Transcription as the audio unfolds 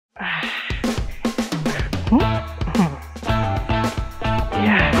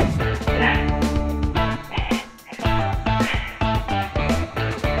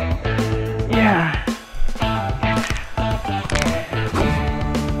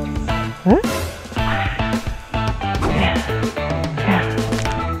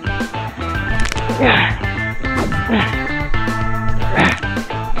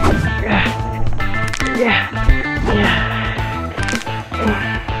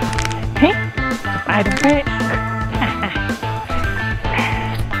Hey, spiderman.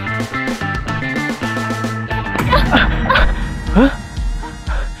 Huh?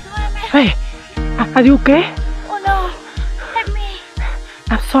 Hey, are you okay? Oh no, help me.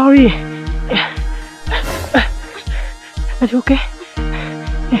 I'm sorry. Are you okay?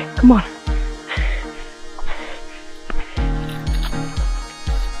 Yeah, come on.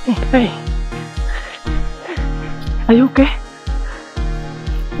 Hey, are you okay?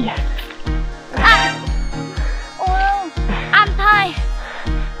 Yeah. Oh no, I'm tired.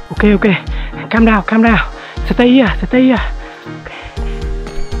 Okay, okay. Calm down, calm down. Stay here, stay here.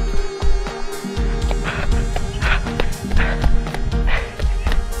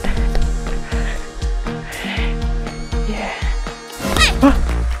 Yeah. Hey! Huh?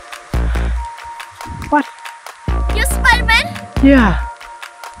 What? You Spiderman? Yeah.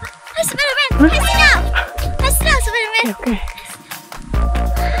 Hi Spiderman, Huh? let's sit down. Let's sit down, Spiderman. Okay.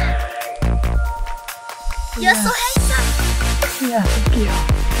 You're so handsome. Yeah, thank you.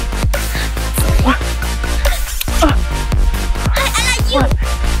 What? Hi, I like you. What?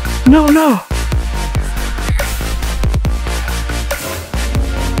 No, no.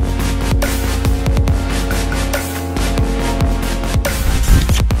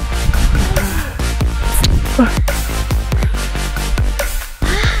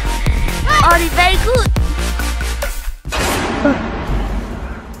 Oh, it's very good.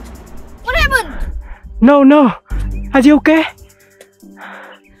 What happened? No, no. Are you okay?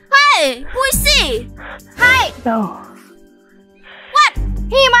 Hey, who is he? Hi. No. What?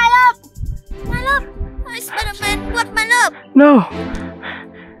 He, my love. My love. Hi, Spiderman. What, my love? No.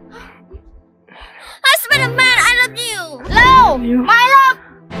 Hi, Spiderman. I love you. No, You. my love.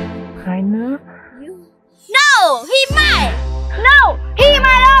 I know. No, he mine. No, he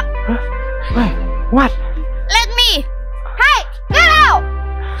my love. Huh? Wait, what? Let me. Hey, get out.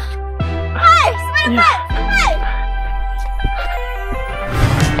 Hey, Spiderman. Yeah.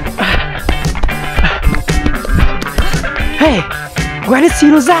 Hey. Hey, where is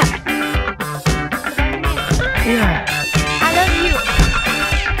Siroza? Yeah. I love you.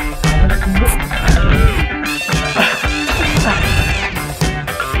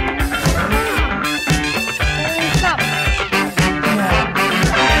 Stop.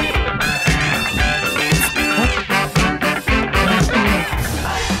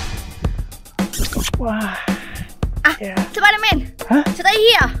 Wow. Yeah. Spiderman. Huh? Stay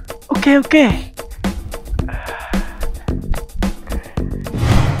here. Okay, okay.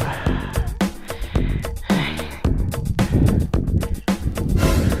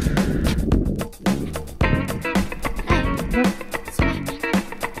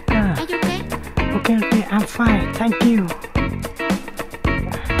 Yeah. Are you okay? Okay, okay, I'm fine. Thank you.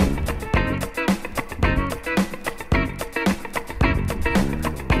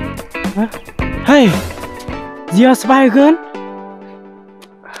 Huh? Hey, you're spider.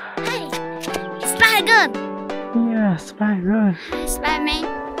 Hey, Spider. Yeah, spider. Hi, Spiderman.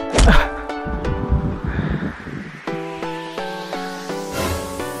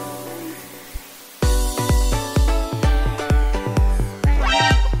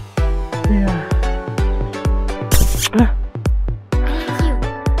 Yeah. I love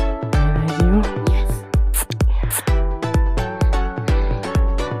you. You? Yes.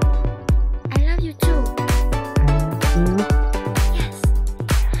 I love you too. You? Yes.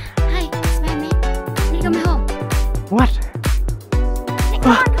 Hi, Spiderman. Need to come home. What?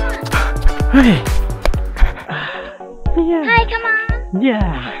 Come on, come on. Hey. Yeah. Hi, come on.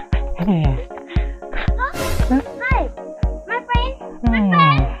 Yeah. Hey. Huh? Hi, my friend. My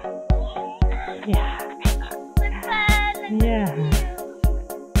friend. Yeah. My friend. Yeah.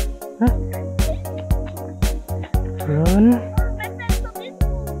 Huh? Run. My friend so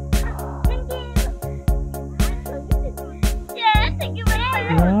beautiful. Thank you. Yes, thank you very much.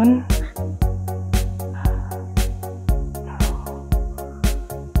 Run.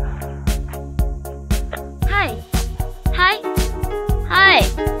 Hi. Hi. Hi.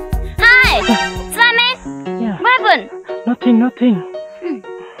 Hi. Spiderman. Yeah. What happened? Nothing, nothing.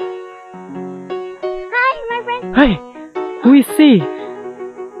 Hi, my friend. Hey, who is she?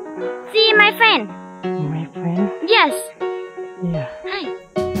 See my friend. My friend. Yes. Yeah. Hi.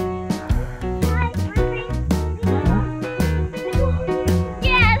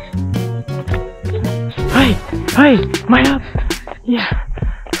 Hey, my love. Yeah.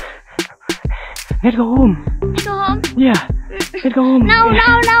 Let's go home. Go home. Yeah. Let's go home. No, Yeah.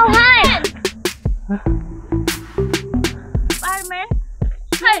 no, no. Hey. Huh? Spiderman.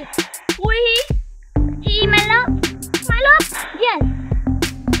 Hey. He, my love. My love. Yes.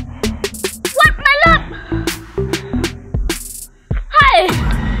 What, my love? Hey.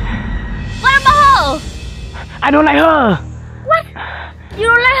 What about her? I don't like her. What? You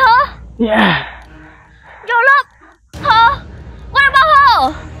don't like her? Yeah. You love her? What about her?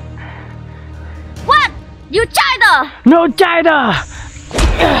 What? You child her? No child.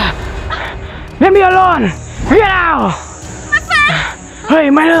 Let me alone. Get out. My friend. Hey,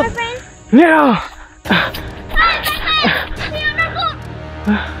 my My love. friend. Get out. Hey, you're not good.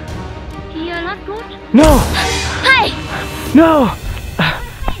 You're not good. No. Hey. No.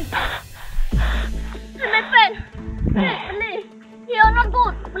 Hey, my friend. Hey, believe. You're not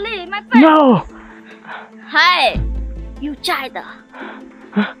good. Believe, my friend. No. Hey, you child her.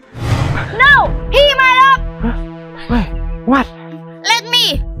 No, he my love. Wait. What? Let me.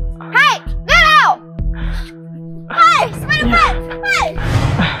 Hey, get out. Hey, Spiderman. Hey.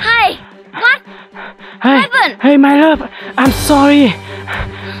 Hey, what? Hey. Happened? Hey, my love. I'm sorry.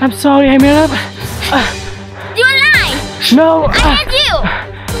 I'm sorry, my love. You lie. No. I hate you.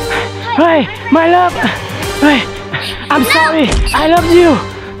 Hey, my love. Hey, I'm sorry. I love you.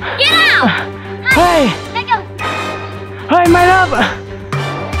 Get out. Hey. Let go. Hey, my love.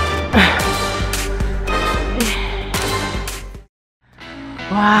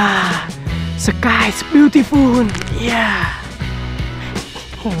 Wow, sky is beautiful. Yeah.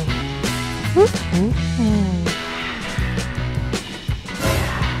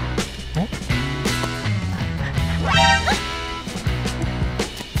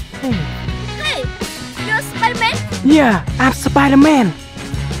 Hey, you're Spiderman. Yeah, I'm Spider-Man.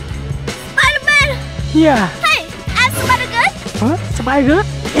 Spiderman. Yeah. Hey, I'm Spider-Good. Huh? Spider?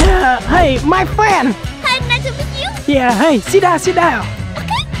 Yeah. Hey, my friend. Hey, nice to meet you. Yeah. Hey, sit down. Sit down.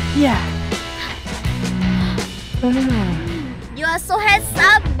 Okay. Yeah. You are so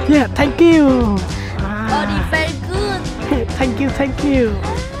handsome. Yeah. Thank you. Body very good. Thank you. Thank you.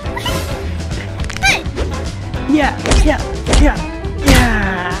 Hey, Yeah. Yeah. Yeah.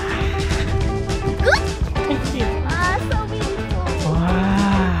 Yeah. good. Thank you. Ah, so beautiful.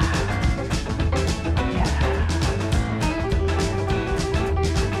 Wow. Yeah.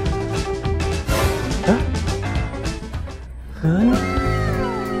 Huh? Good.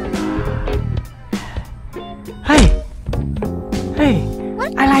 Hey. Hey. What?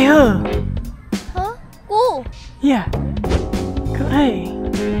 I like her. Huh? Cool. Yeah. Hey.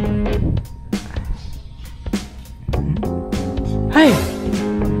 Hey.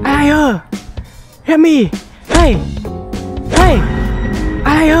 I like her. Hear me. Hey. Hey.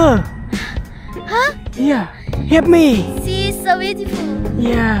 I like her. Huh? Yeah. Help me. She's so beautiful.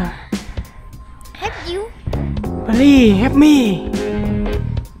 Yeah. Help you? Please help me.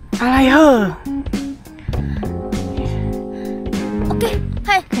 I like her. Okay.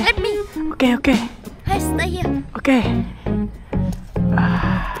 Hey, let me. Okay. Okay. Hey, stay here. Okay.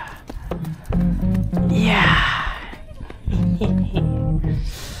 Yeah.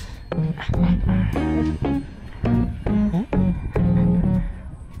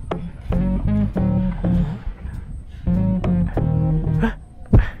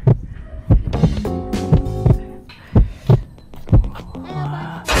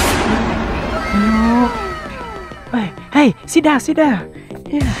 No. Hey, sit down. Sit down.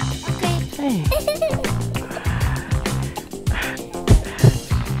 Yeah. Okay. Hey.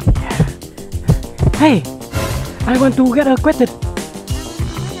 Hey, I want to get acquainted.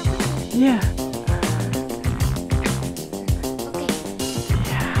 Yeah.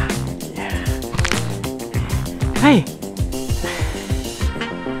 Okay. Hey,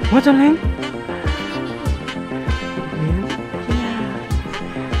 what's your name? Yeah.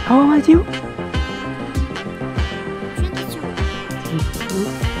 How old are you? 22.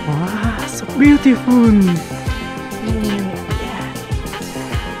 Wow, so beautiful.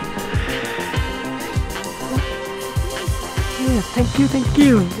 Yeah, thank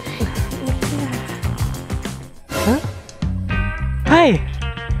you. Huh? Hey,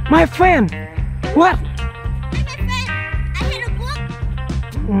 my friend. What? Hey, my friend. I hate a book.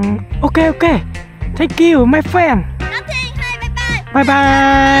 Okay. Thank you, my friend. Nothing. Hi, bye-bye. Bye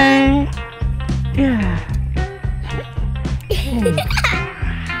bye. Yeah.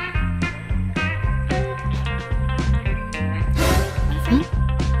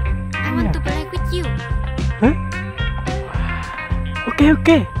 I want to play with you. Huh?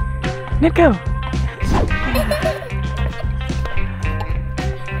 Okay. Let's go.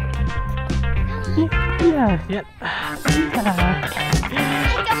 Yeah. Yeah. Come on.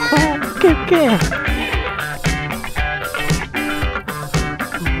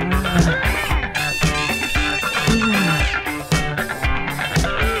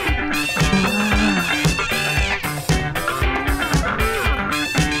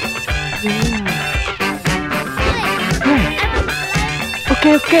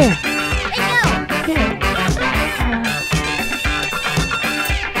 Okay. Okay.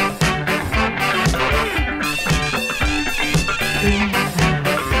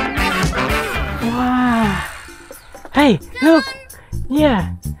 Wow. Hey, look.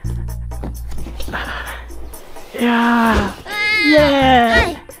 Yeah.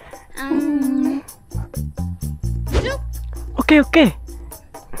 Okay.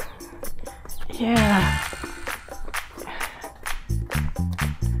 Yeah.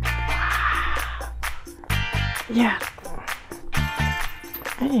 Yeah.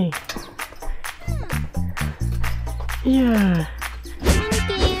 Hey. Yeah.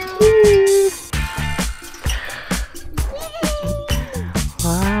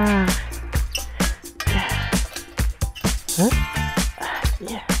 Wow. Yeah. Huh?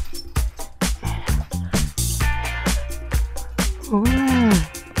 Yeah. Wow.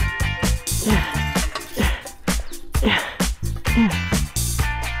 Yeah.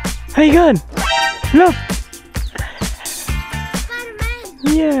 Hey, good. Look. Spiderman.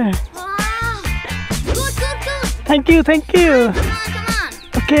 Yeah. Wow. Good. Thank you. Come on.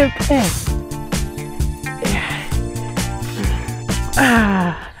 Okay. Yeah.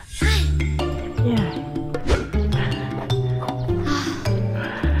 Yeah.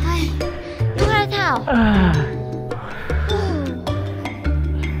 Hey, look at how.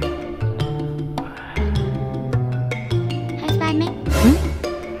 Hey, Spiderman.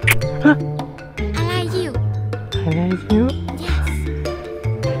 Huh? I like you. I like you. Yes.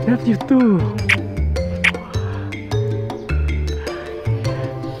 I love you too.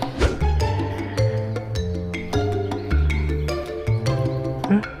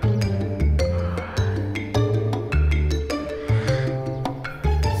 Huh?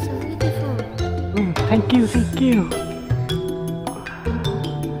 So beautiful. Thank you.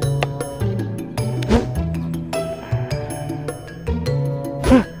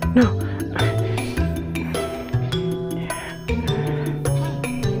 No. I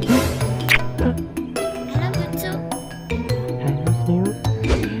love you too. I love you.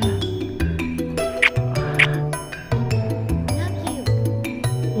 Love you.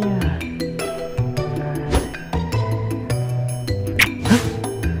 Yeah.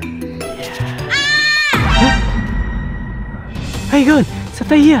 Hey, good.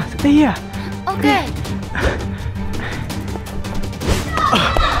 Stay here. Okay.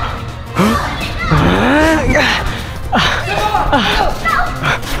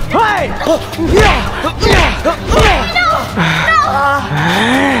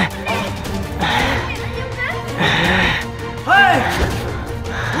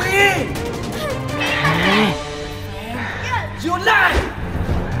 Hey! You lie!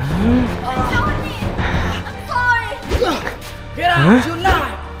 Get out! You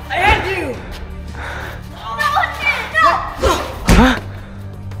lie! I hate you!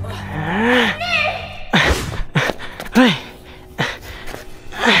 Hey!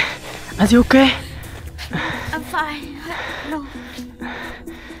 Are you okay? I'm fine. No.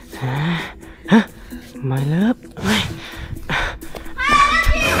 My love.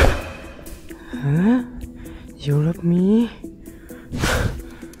 Huh? You love me?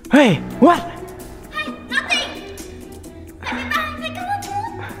 Hey, what? Hey, nothing.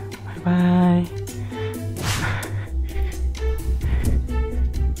 Bye.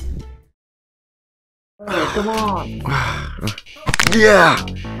 Come on! Yeah!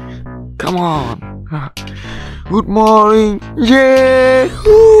 Come on! Good morning! Yeah!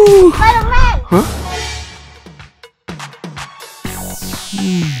 Woo! Spiderman. Huh?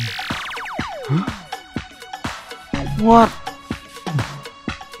 Huh? What?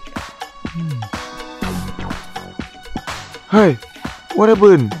 Hey! What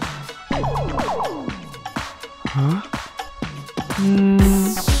happened? Huh?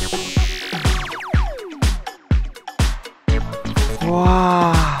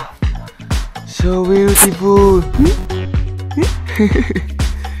 Wow! So beautiful!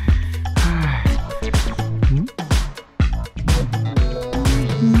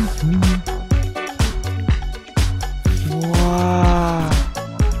 Wow!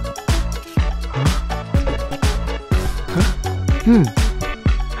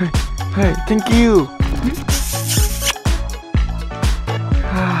 Hey, thank you!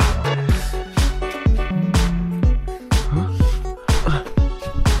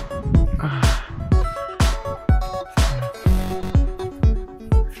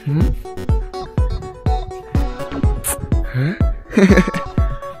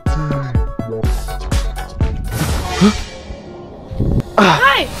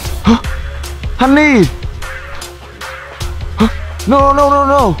 Hey! Honey! No, no, no,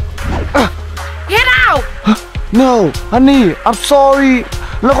 no! Get out! No, honey, I'm sorry.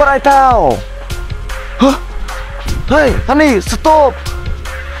 Look what I tell. Hey, honey, stop.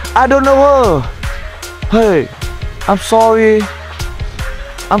 I don't know her. Hey, I'm sorry.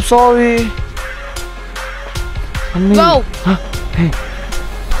 I'm sorry. Honey. Go! Hey.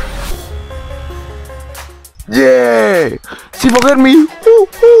 Yeah! She forget me. Woo,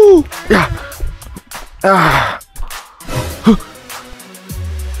 woo. Yeah.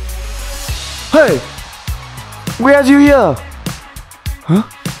 Hey! Where are you here? Huh?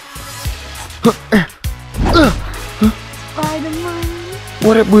 Spiderman.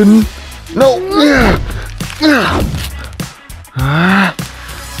 What happened? No!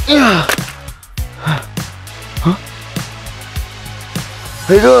 Huh?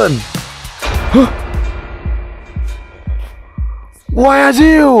 Hey, girl! Huh? Why are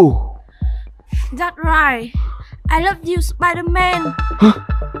you? That's right. I love you, Spiderman. Huh?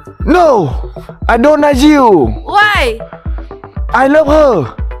 No! I don't like you! Why? I love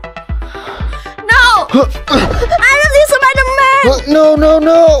her! No! I love you, Spiderman. No, no,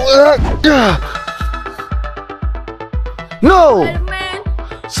 no! No! Spiderman.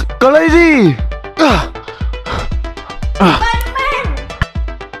 Crazy! Spiderman.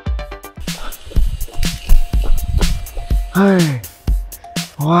 Hey!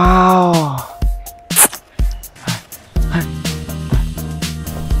 Wow!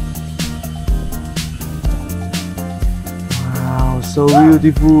 Wow, so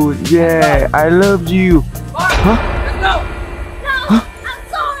beautiful! Yeah, I love you! Huh? Let's go. No, I'm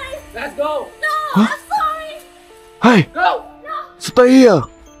sorry. Let's go. No, I'm sorry. Hey! Go. Stay here!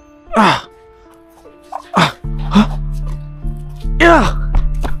 Yeah!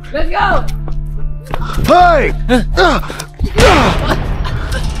 Let's go. Hey!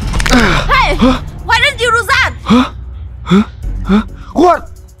 Hey, why did you do that?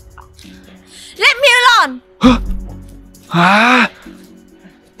 What? Let me alone.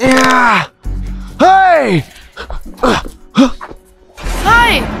 Yeah! Hey!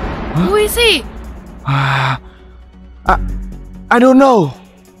 Hey, who is he? I don't know.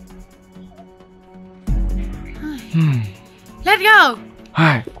 Let's go.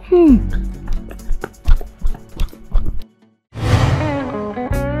 Hey.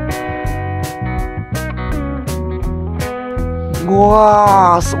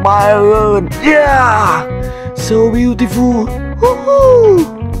 Wow, spiderman! Yeah, so beautiful. Woohoo!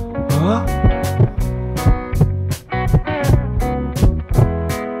 Huh?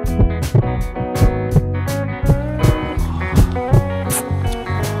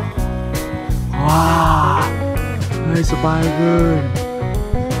 Wow, hey, spiderman.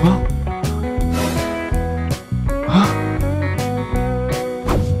 Huh? Huh?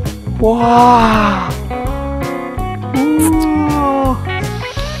 Wow.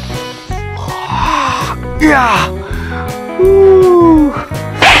 Yeah. Ooh.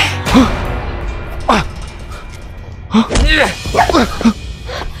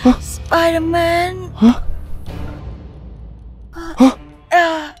 Spiderman.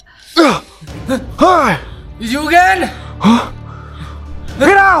 Hey. You again?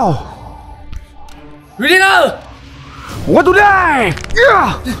 Get out. Ready now. What to die?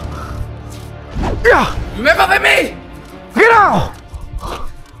 Yeah. Yeah. Remember with me. Get out.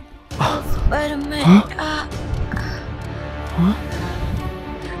 Spiderman.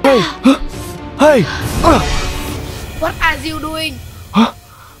 Hey. Hey. What are you doing?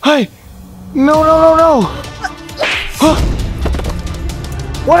 Hey. No, no, no, no.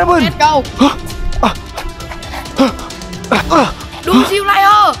 What happened? Let's go. Don't you like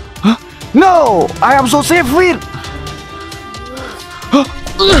her? No, I am so safe with.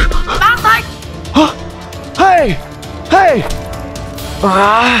 Bastard. Hey. Hey.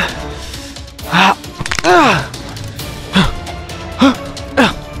 Hey.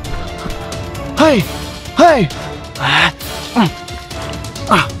 Hey. Hey.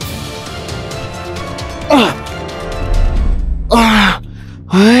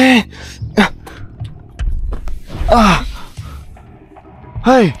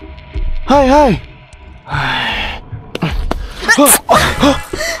 Hey. Hey.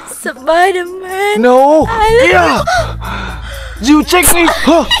 Spiderman. No. I Yeah. You check me.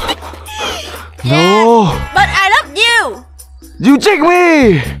 No. But I love you. You check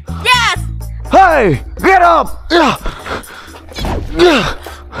me. Yes. Hey. Get up. Yeah.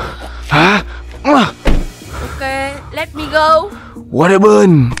 Okay, let me go. What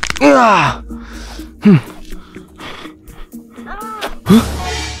happened? Yeah. Hey!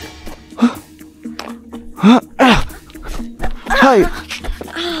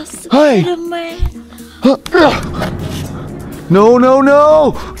 Hey! Spiderman. No, no,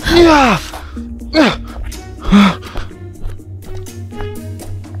 no! Yeah!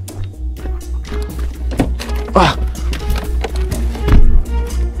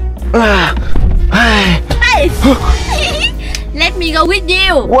 Hey! Let me go with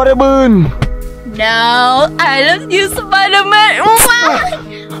you. What happened? No, I love you, Spiderman.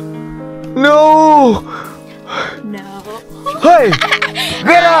 No! No. Hey!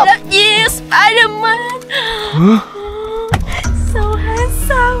 Get I up! love you, Spiderman. So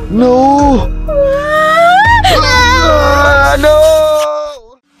handsome. No! No!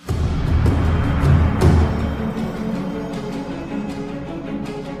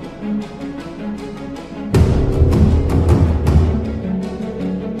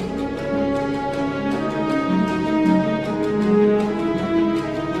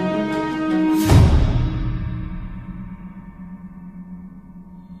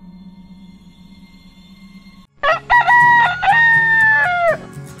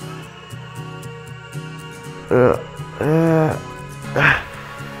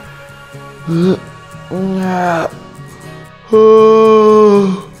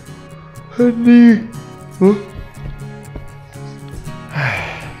 Oh, honey. Huh?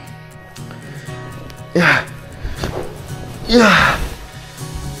 Yeah. Yeah.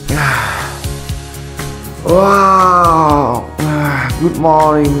 Yeah. Wow. Good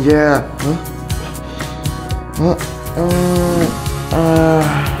morning. Yeah.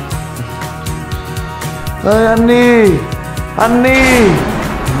 Hey, honey. Honey.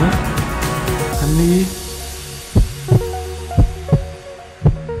 Honey.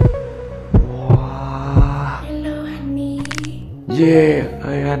 Hello, honey. Yeah,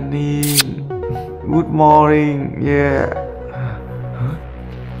 hey honey. Good morning. Yeah.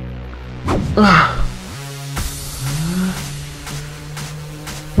 Yeah.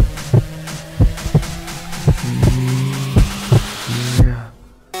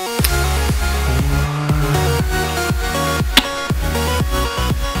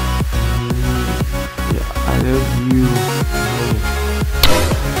 Yeah, I love you.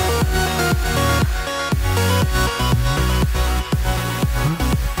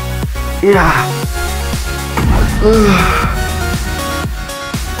 Yeah.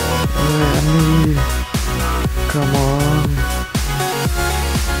 Honey, come on.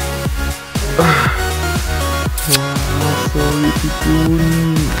 Wow, so beautiful.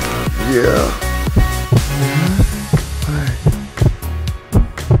 Yeah. Hey.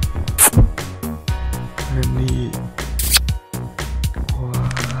 Honey. Wow.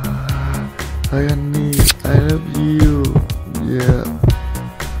 Hi, honey. I love you. Yeah.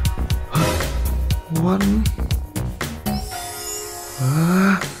 One.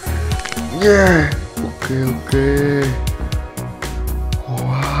 Yeah. Okay, okay.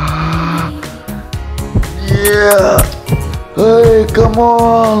 Wow. Yeah. Hey, come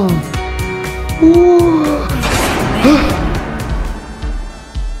on.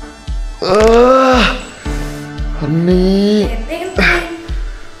 Honey.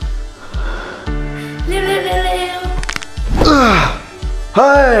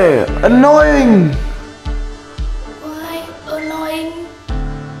 Hey, annoying. Why annoying?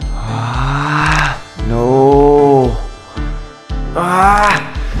 No.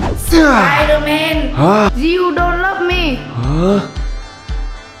 Spiderman. You don't love me.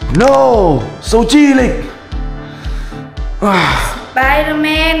 No. So chi lịch.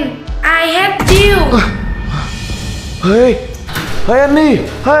 Spiderman, I hate you. Hey. Hey, honey.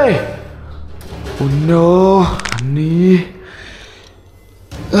 Hey. Oh no, honey.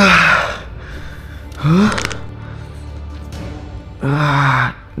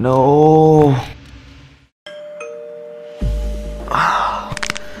 No.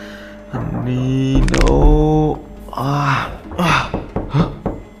 Honey, no.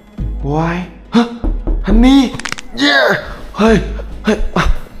 Why? Honey. Yeah. Hey. Hey.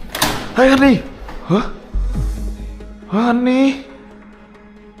 Hey, honey. Honey.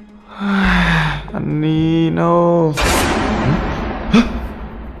 Honey, no.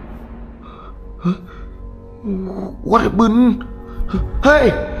 What happened? Hey!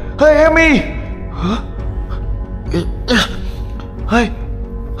 Hey, help me! Hey!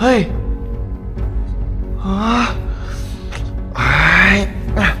 Hey!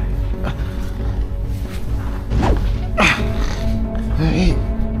 Hey!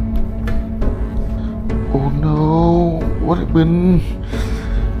 Oh no! What happened?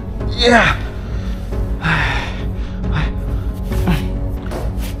 Yeah!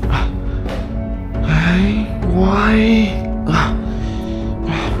 Hey! Why?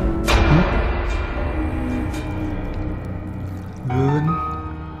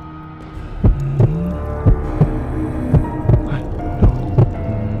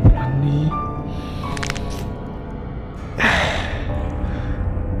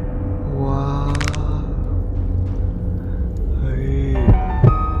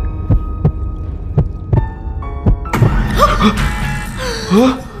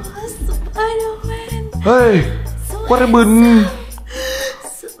 Huh? Spider-Man. Hey, what happened?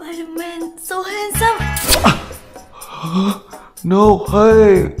 Spider-Man, so handsome. No,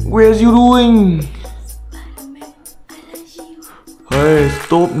 hey, what are you doing? Spider-Man, I love you. Hey,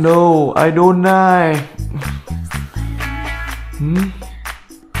 stop, no, I don't die. Hmm?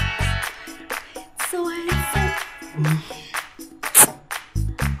 So handsome.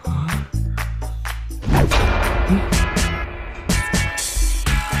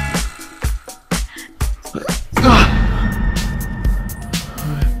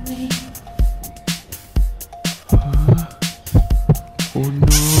 Oh no.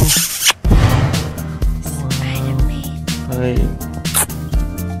 Spider-Man, Hey,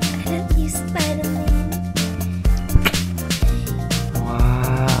 I love you, Spider-Man.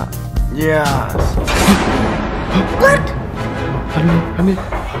 wow. Yes. What? Honey.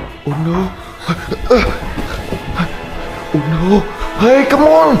 Oh no. Oh no. Hey, come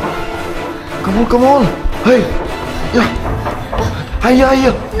on. Come on. Hey. Yeah.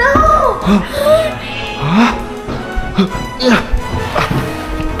 Hiya. No! Huh? Yeah.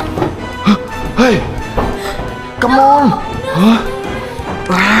 Hey. Come on. Huh?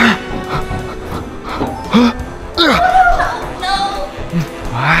 No!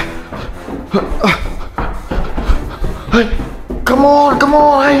 Hey, come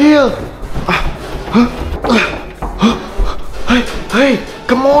on, I hear. Hey,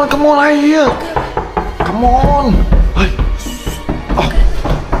 come on, I hear. Come on. Hey. Oh,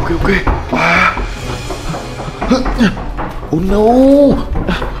 okay. Oh no.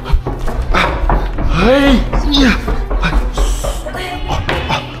 Hey. Yeah.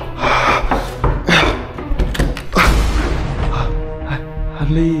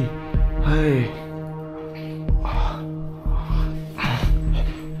 Honey. Hey.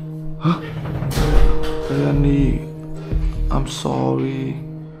 Huh? Hey, honey. I'm sorry.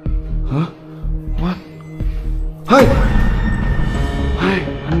 Huh? What? Hey! Hey,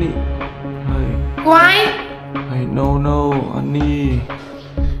 honey. Hey. Why? Hey, no, honey.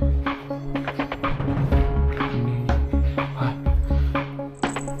 Honey. Hey.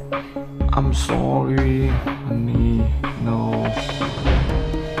 I'm sorry, honey. No.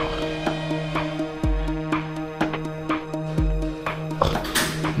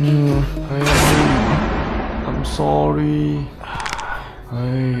 Hey, honey. I'm sorry.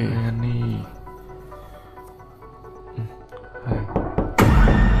 Hey, honey. Hey.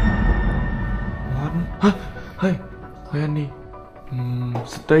 What? Huh? Hey, honey.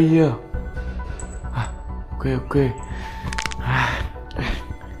 Stay here. Okay.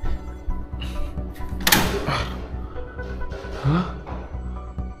 Huh?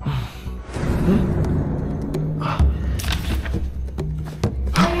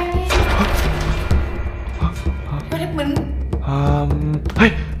 What happened?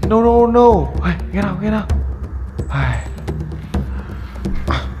 Hey, no. Hey, get out. Hey.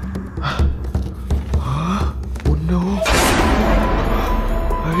 Oh no.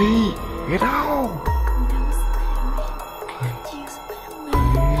 Hey, get out.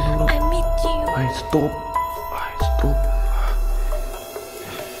 I miss you. Hey, stop.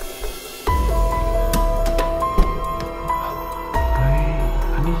 Hey,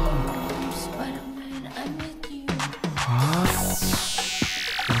 honey. Spider-Man, I miss you. Huh?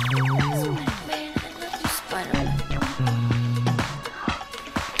 Spider-Man, I love you, Spider-Man.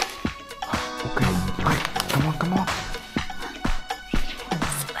 Okay. Hey, come on.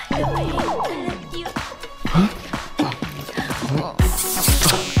 Spider-Man, I love you. Huh?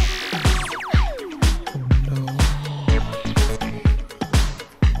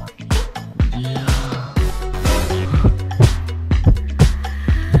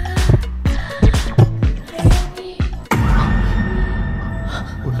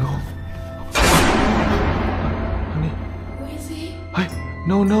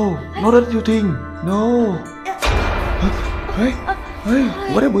 No, not that you think. No. Hey,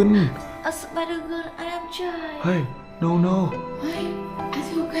 what happened? A spider girl, I am shy. Hey, no. Hey, are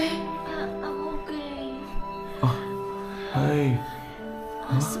you okay? I'm okay. Hey.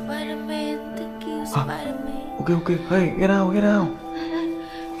 Spider-Man, thank you, Spider-Man. Okay. Hey, get out.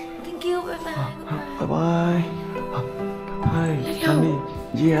 Thank you, bye-bye. Bye. Hey, honey.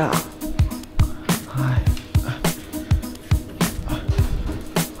 Yeah.